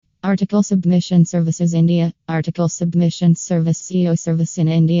Article Submission Services India. Article Submission Service SEO Service in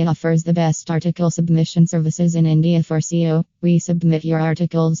India offers the best article submission services in India for SEO. We submit your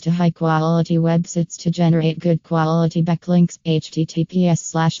articles to high quality websites to generate good quality backlinks.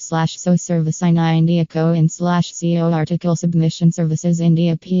 https://soservice.india.co/SEO Article Submission Services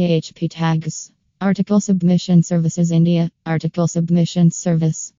India PHP tags. Article Submission Services India. Article Submission Service.